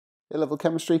A-level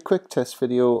chemistry quick test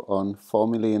video on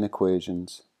formulae and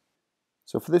equations.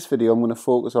 So for this video I'm going to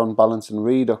focus on balance and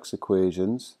redox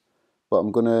equations, but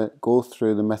I'm going to go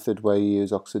through the method where you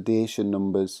use oxidation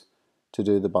numbers to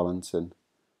do the balancing.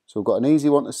 So we've got an easy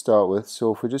one to start with.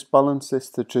 So if we just balance this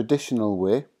the traditional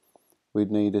way,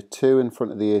 we'd need a 2 in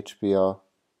front of the HBr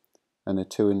and a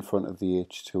 2 in front of the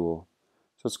H2O. So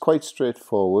it's quite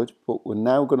straightforward, but we're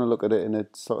now going to look at it in a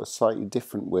sort of slightly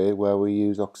different way where we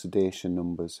use oxidation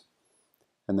numbers.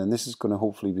 And then this is going to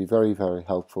hopefully be very, very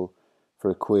helpful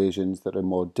for equations that are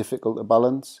more difficult to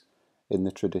balance in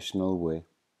the traditional way.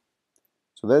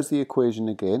 So there's the equation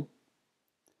again.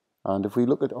 And if we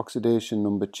look at oxidation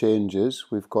number changes,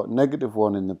 we've got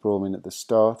 -1 in the bromine at the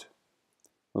start.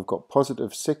 We've got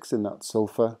 +6 in that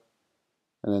sulfur.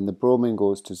 And then the bromine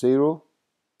goes to 0.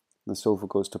 And the sulfur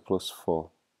goes to +4.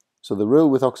 So the rule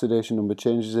with oxidation number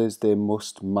changes is they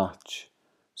must match.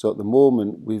 So at the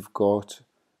moment we've got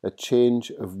a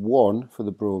change of 1 for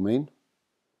the bromine,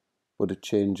 but a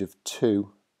change of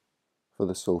 2 for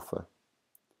the sulfur.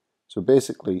 So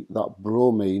basically that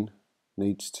bromine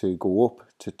needs to go up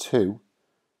to 2,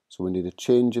 so we need a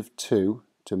change of 2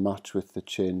 to match with the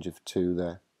change of 2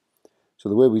 there. So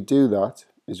the way we do that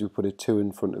is we put a 2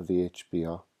 in front of the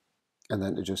HBr, and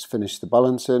then to just finish the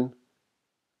balancing,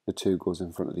 the 2 goes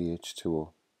in front of the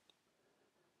H2O.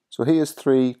 So here's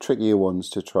 3 trickier ones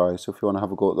to try, so if you want to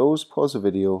have a go at those, pause the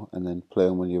video and then play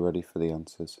them when you're ready for the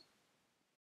answers.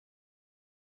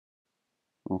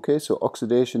 Okay, so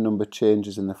oxidation number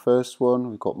changes in the first one.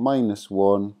 We've got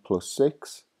 -1 plus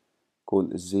 6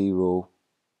 going to 0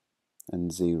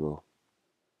 and 0.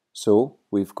 So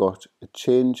we've got a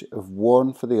change of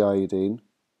 1 for the iodine,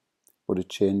 but a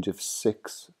change of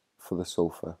 6 for the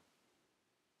sulfur.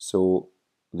 So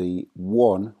the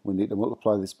 1, we need to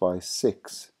multiply this by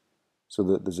 6 so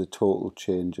that there's a total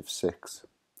change of 6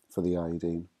 for the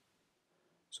iodine.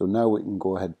 So now we can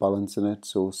go ahead balancing it.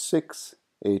 So 6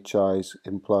 HIs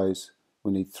implies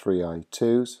we need 3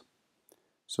 I2s.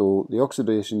 So the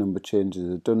oxidation number changes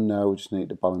are done now. We just need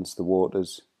to balance the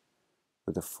waters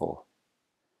with a 4.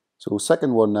 So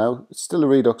second one now, it's still a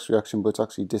redox reaction, but it's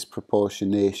actually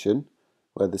disproportionation,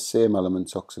 where the same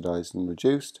elements oxidized and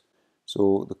reduced.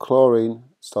 So the chlorine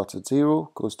starts at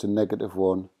 0, goes to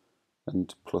 -1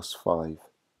 and +5.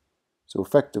 So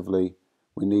effectively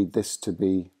we need this to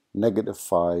be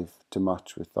 -5 to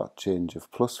match with that change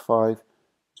of +5.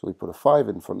 So we put a 5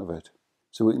 in front of it.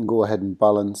 So we can go ahead and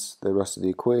balance the rest of the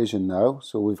equation now.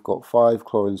 So we've got 5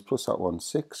 chlorines plus that one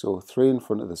 6, so 3 in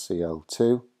front of the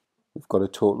Cl2. We've got a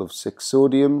total of 6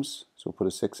 sodiums, so we'll put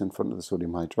a 6 in front of the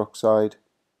sodium hydroxide.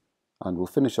 And we'll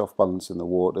finish off balancing the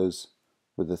waters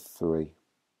with a 3.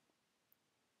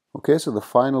 Okay, so the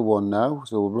final one now,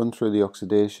 so we'll run through the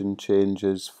oxidation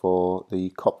changes for the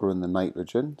copper and the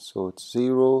nitrogen. So it's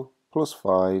 0,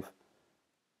 +5,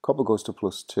 copper goes to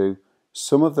 +2.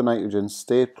 Some of the nitrogen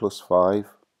stayed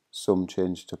 +5, some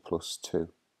changed to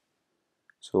 +2.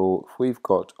 So if we've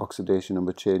got oxidation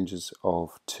number changes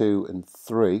of 2 and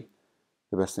 3,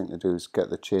 the best thing to do is get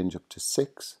the change up to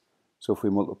 6. So if we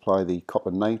multiply the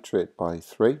copper nitrate by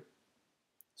 3,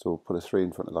 so we'll put a 3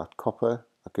 in front of that copper,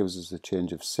 that gives us a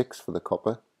change of 6 for the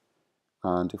copper.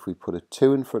 And if we put a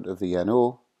 2 in front of the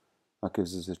NO, that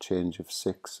gives us a change of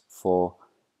 6 for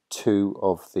 2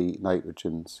 of the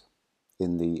nitrogens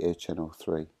in the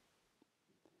HNO3.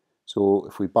 So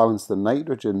if we balance the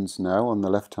nitrogens now on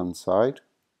the left hand side,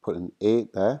 put an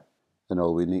 8 there, then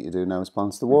all we need to do now is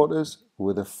balance the waters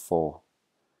with a 4.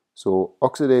 So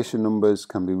oxidation numbers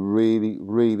can be really,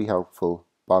 really helpful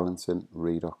balancing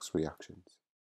redox reactions.